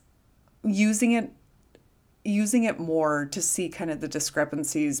is using it more to see kind of the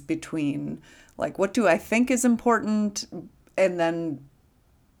discrepancies between, like, what do I think is important, and then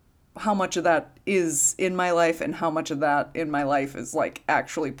how much of that is in my life and how much of that in my life is like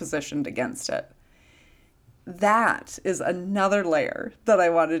actually positioned against it. That is another layer that I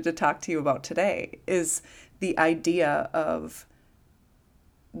wanted to talk to you about today, is the idea of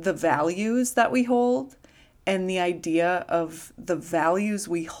the values that we hold and the idea of the values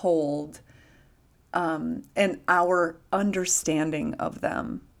we hold and our understanding of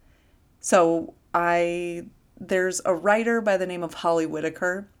them. So there's a writer by the name of Holly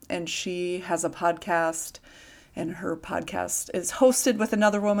Whitaker, and she has a podcast, and her podcast is hosted with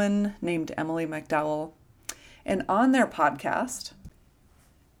another woman named Emily McDowell. And on their podcast,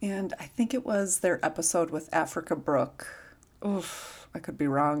 and I think it was their episode with Africa Brooke. Oof, I could be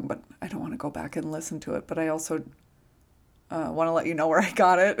wrong, but I don't want to go back and listen to it. But I also want to let you know where I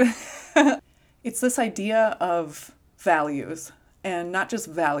got it. It's this idea of values, and not just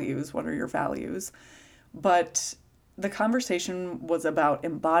values, what are your values, but the conversation was about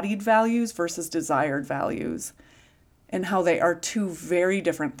embodied values versus desired values, and how they are two very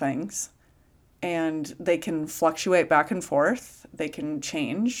different things. And they can fluctuate back and forth. They can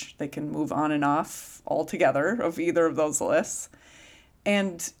change. They can move on and off altogether of either of those lists.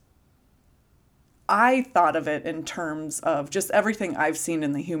 And I thought of it in terms of just everything I've seen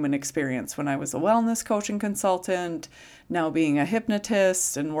in the human experience when I was a wellness coach and consultant, now being a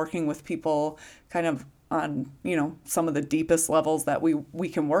hypnotist and working with people kind of on, some of the deepest levels that we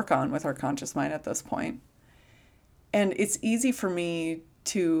can work on with our conscious mind at this point. And it's easy for me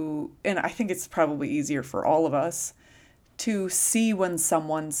and I think it's probably easier for all of us, to see when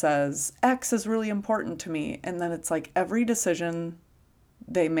someone says, X is really important to me. And then it's like every decision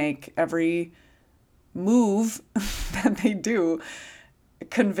they make, every move that they do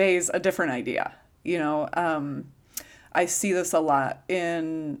conveys a different idea. I see this a lot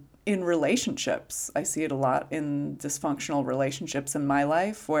in relationships. I see it a lot in dysfunctional relationships in my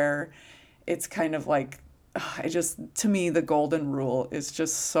life, where it's kind of like, to me, the golden rule is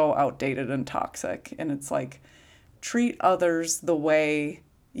just so outdated and toxic. And it's like, treat others the way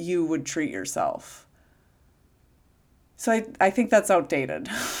you would treat yourself. So I think that's outdated,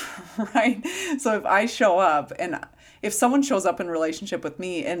 right? So if I show up and If someone shows up in a relationship with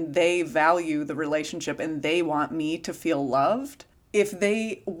me and they value the relationship and they want me to feel loved, if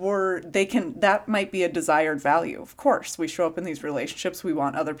they can, that might be a desired value. Of course, we show up in these relationships, we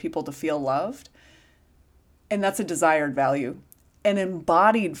want other people to feel loved, and that's a desired value. An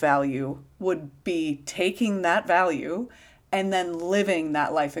embodied value would be taking that value and then living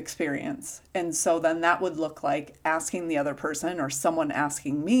that life experience. And so then that would look like asking the other person or someone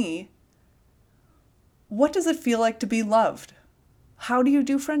asking me, what does it feel like to be loved? How do you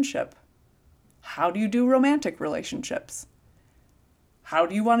do friendship? How do you do romantic relationships? How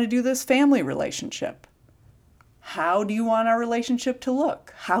do you want to do this family relationship? How do you want our relationship to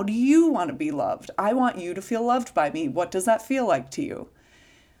look? How do you want to be loved? I want you to feel loved by me. What does that feel like to you?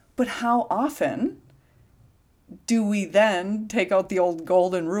 But how often do we then take out the old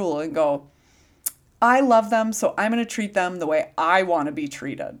golden rule and go, I love them, so I'm going to treat them the way I want to be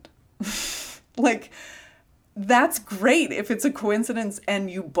treated? Like, that's great if it's a coincidence and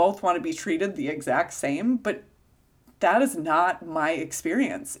you both want to be treated the exact same, but that is not my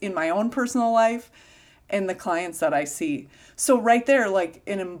experience in my own personal life and the clients that I see. So right there, like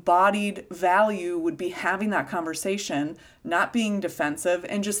an embodied value would be having that conversation, not being defensive,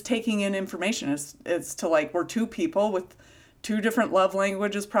 and just taking in information as to like, we're two people with two different love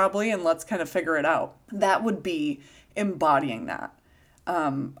languages probably, and let's kind of figure it out. That would be embodying that.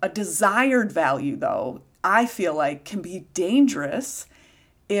 A desired value, though, I feel like can be dangerous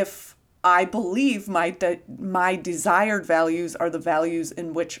if I believe my desired values are the values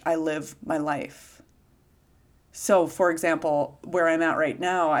in which I live my life. So, for example, where I'm at right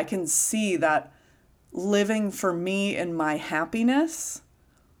now, I can see that living for me and my happiness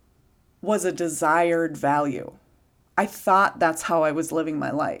was a desired value. I thought that's how I was living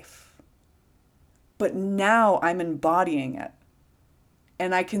my life. But now I'm embodying it.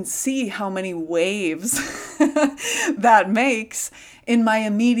 And I can see how many waves that makes in my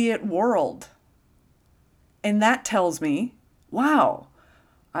immediate world. And that tells me, wow,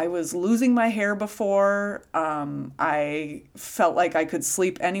 I was losing my hair before. I felt like I could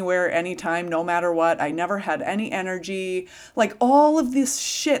sleep anywhere, anytime, no matter what. I never had any energy. Like all of this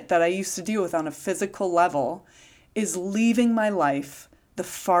shit that I used to deal with on a physical level is leaving my life the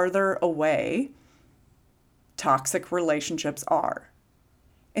farther away toxic relationships are.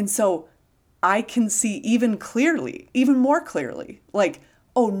 And so I can see even more clearly, like,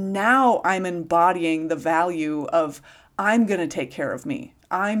 oh, now I'm embodying the value of I'm going to take care of me.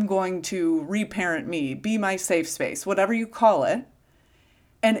 I'm going to reparent me, be my safe space, whatever you call it.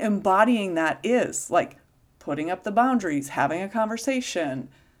 And embodying that is like putting up the boundaries, having a conversation.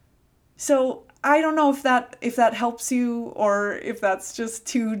 So I don't know if that helps you or if that's just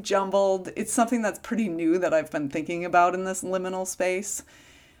too jumbled. It's something that's pretty new that I've been thinking about in this liminal space.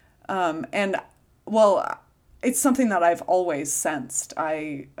 It's something that I've always sensed.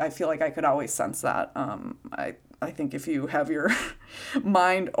 I feel like I could always sense that. I think if you have your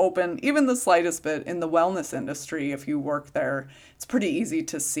mind open, even the slightest bit in the wellness industry, if you work there, it's pretty easy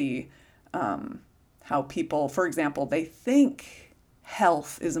to see how people, for example, they think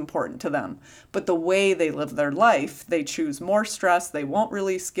health is important to them, but the way they live their life, they choose more stress, they won't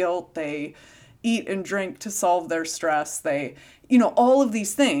release guilt, they eat and drink to solve their stress, they, all of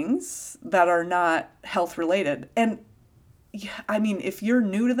these things that are not health related. And I mean, if you're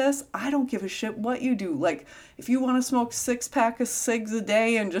new to this, I don't give a shit what you do. Like, if you want to smoke 6-pack of cigs a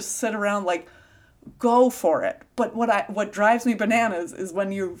day and just sit around, like, go for it. But what drives me bananas is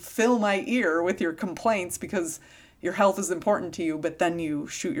when you fill my ear with your complaints because your health is important to you, but then you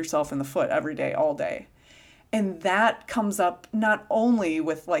shoot yourself in the foot every day, all day. And that comes up not only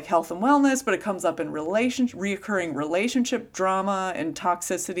with like health and wellness, but it comes up in reoccurring relationship drama and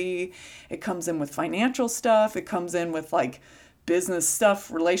toxicity. It comes in with financial stuff. It comes in with like business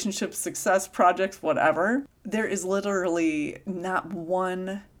stuff, relationship success projects, whatever. There is literally not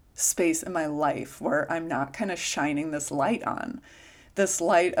one space in my life where I'm not kind of shining this light on. This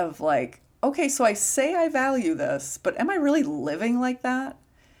light of like, okay, so I say I value this, but am I really living like that?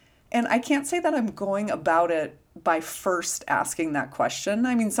 And I can't say that I'm going about it by first asking that question.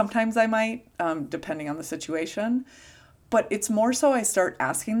 I mean, sometimes I might, depending on the situation. But it's more so I start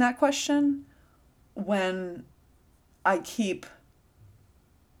asking that question when I keep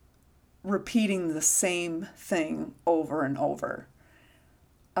repeating the same thing over and over.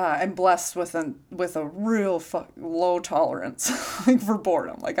 I'm blessed with a real low tolerance like for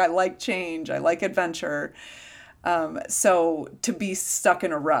boredom. Like I like change, I like adventure. So to be stuck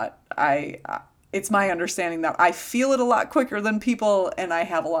in a rut, it's my understanding that I feel it a lot quicker than people and I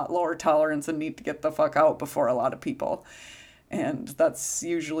have a lot lower tolerance and need to get the fuck out before a lot of people. And that's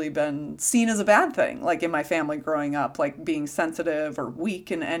usually been seen as a bad thing, like in my family growing up, like being sensitive or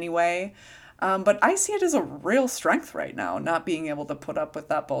weak in any way. But I see it as a real strength right now, not being able to put up with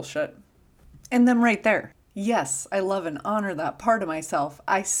that bullshit. And then right there. Yes, I love and honor that part of myself.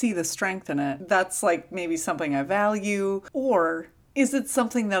 I see the strength in it. That's like maybe something I value. Or is it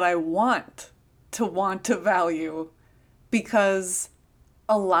something that I want to value? Because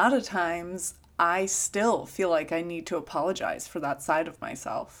a lot of times I still feel like I need to apologize for that side of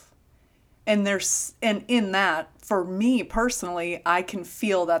myself. And in that, for me personally, I can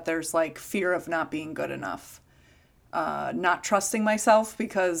feel that there's like fear of not being good enough. Not trusting myself,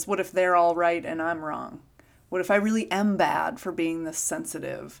 because what if they're all right and I'm wrong? What if I really am bad for being this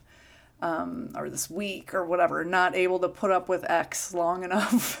sensitive, or this weak or whatever, not able to put up with X long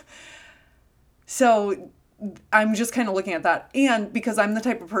enough? So I'm just kind of looking at that. And because I'm the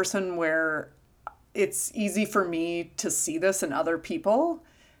type of person where it's easy for me to see this in other people,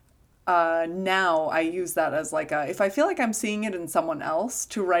 now I use that as like if I feel like I'm seeing it in someone else,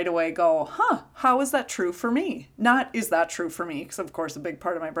 to right away go, how is that true for me? Not, is that true for me? Because of course a big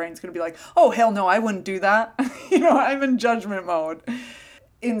part of my brain is going to be like, oh, hell no, I wouldn't do that. I'm in judgment mode.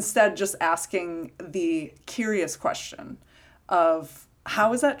 Instead, just asking the curious question of,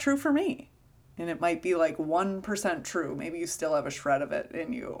 how is that true for me? And it might be like 1% true. Maybe you still have a shred of it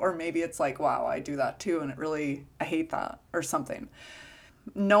in you. Or maybe it's like, wow, I do that too. And I hate that, or something.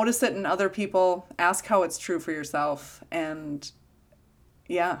 Notice it in other people. Ask how it's true for yourself. And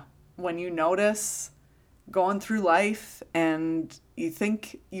yeah, when you notice going through life and you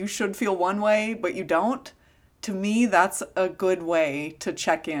think you should feel one way, but you don't, to me, that's a good way to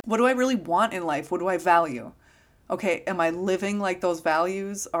check in. What do I really want in life? What do I value? Okay, am I living like those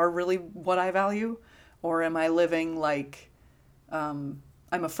values are really what I value? Or am I living like I'm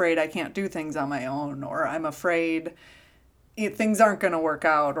afraid I can't do things on my own, or I'm afraid things aren't going to work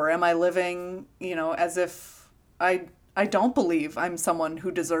out, or am I living, as if I don't believe I'm someone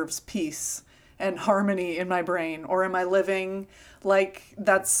who deserves peace and harmony in my brain, or am I living like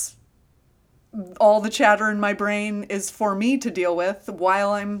that's all the chatter in my brain is for me to deal with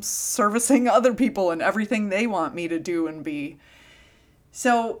while I'm servicing other people and everything they want me to do and be.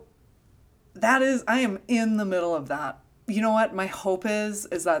 So I am in the middle of that. You know what? My hope is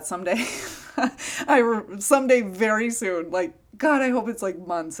that someday, someday very soon, like, God, I hope it's like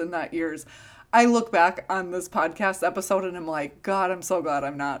months and not years, I look back on this podcast episode and I'm like, God, I'm so glad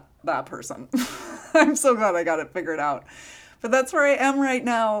I'm not that person. I'm so glad I got it figured out. But that's where I am right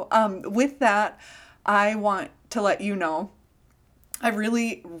now. With that, I want to let you know, I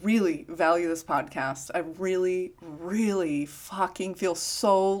really, really value this podcast. I really, really fucking feel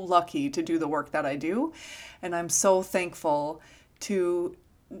so lucky to do the work that I do. And I'm so thankful to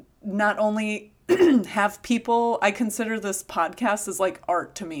not only have people, I consider this podcast as like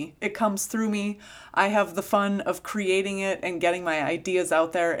art to me. It comes through me. I have the fun of creating it and getting my ideas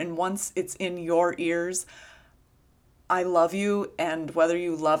out there. And once it's in your ears, I love you. And whether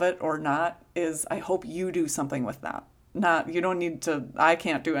you love it or not I hope you do something with that. You don't need to, I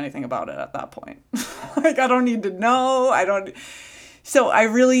can't do anything about it at that point. Like, I don't need to know. So I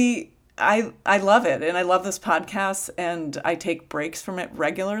really, I love it. And I love this podcast, and I take breaks from it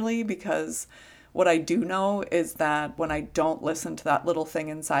regularly, because what I do know is that when I don't listen to that little thing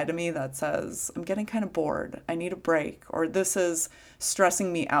inside of me that says, I'm getting kind of bored, I need a break, or this is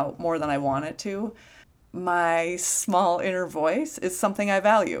stressing me out more than I want it to, my small inner voice is something I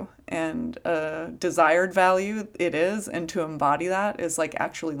value, and a desired value it is. And to embody that is like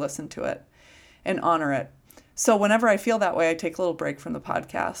actually listen to it and honor it. So whenever I feel that way, I take a little break from the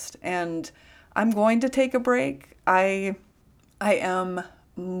podcast, and I'm going to take a break. I am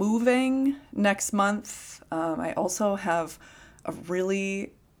moving next month. I also have a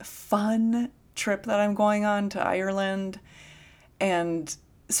really fun trip that I'm going on to Ireland. And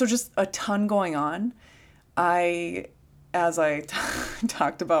so just a ton going on. As I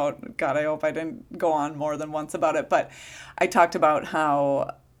talked about, God, I hope I didn't go on more than once about it, but I talked about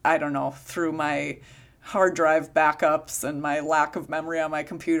how, I don't know, through my hard drive backups and my lack of memory on my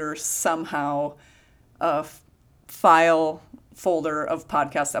computer, somehow a file folder of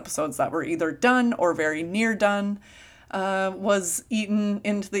podcast episodes that were either done or very near done was eaten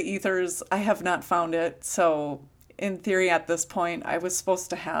into the ethers. I have not found it. So in theory, at this point, I was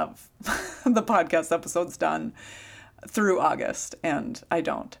supposed to have the podcast episodes done through August, and I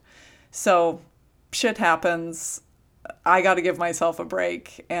don't. So shit happens. I got to give myself a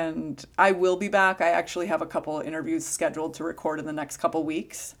break, and I will be back. I actually have a couple interviews scheduled to record in the next couple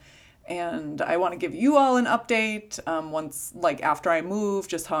weeks, and I want to give you all an update once, like after I move,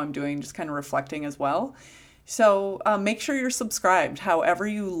 just how I'm doing, just kind of reflecting as well. So make sure you're subscribed however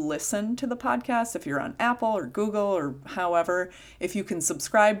you listen to the podcast. If you're on Apple or Google or however, if you can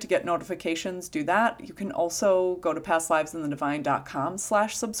subscribe to get notifications, do that. You can also go to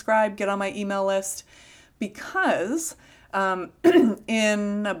pastlivesinthedivine.com/subscribe, get on my email list, because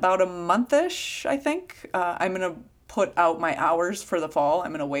in about a month-ish, I think, I'm going to put out my hours for the fall. I'm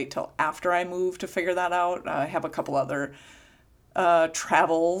going to wait till after I move to figure that out. I have a couple other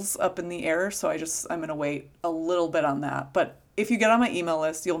travels up in the air, so I'm going to wait a little bit on that. But if you get on my email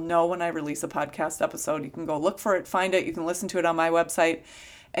list, you'll know when I release a podcast episode. You can go look for it, find it. You can listen to it on my website.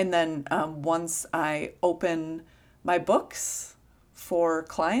 And then once I open my books for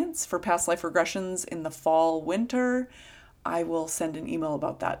clients for past life regressions in the fall, winter, I will send an email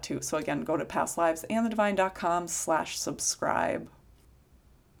about that too. So again, go to pastlivesinthedivine.com/subscribe.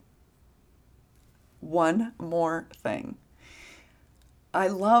 One more thing. I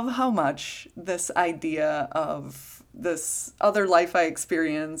love how much this idea of this other life I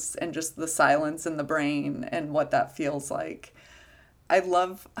experienced and just the silence in the brain and what that feels like. I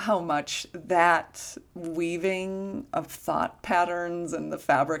love how much that weaving of thought patterns and the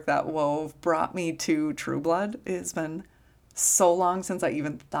fabric that wove brought me to True Blood. It has been so long since I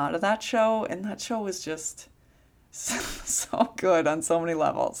even thought of that show, and that show was just so good on so many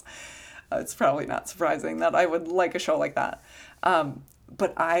levels. It's probably not surprising that I would like a show like that.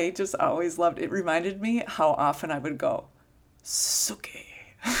 But I just always loved it. It reminded me how often I would go, Sookie.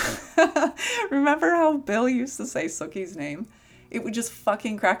 Remember how Bill used to say Sookie's name? It would just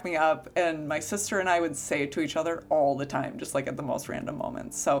fucking crack me up. And my sister and I would say it to each other all the time, just like at the most random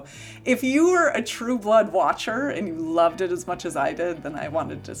moments. So if you were a True Blood watcher and you loved it as much as I did, then I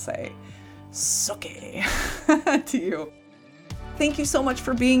wanted to say Sookie to you. Thank you so much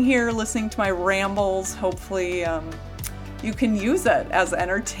for being here, listening to my rambles. Hopefully, you can use it as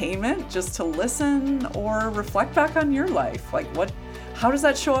entertainment just to listen or reflect back on your life. Like how does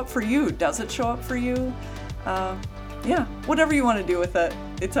that show up for you? Does it show up for you? Yeah, whatever you want to do with it,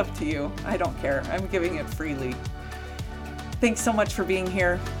 it's up to you. I don't care. I'm giving it freely. Thanks so much for being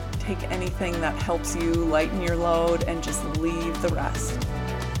here. Take anything that helps you lighten your load and just leave the rest.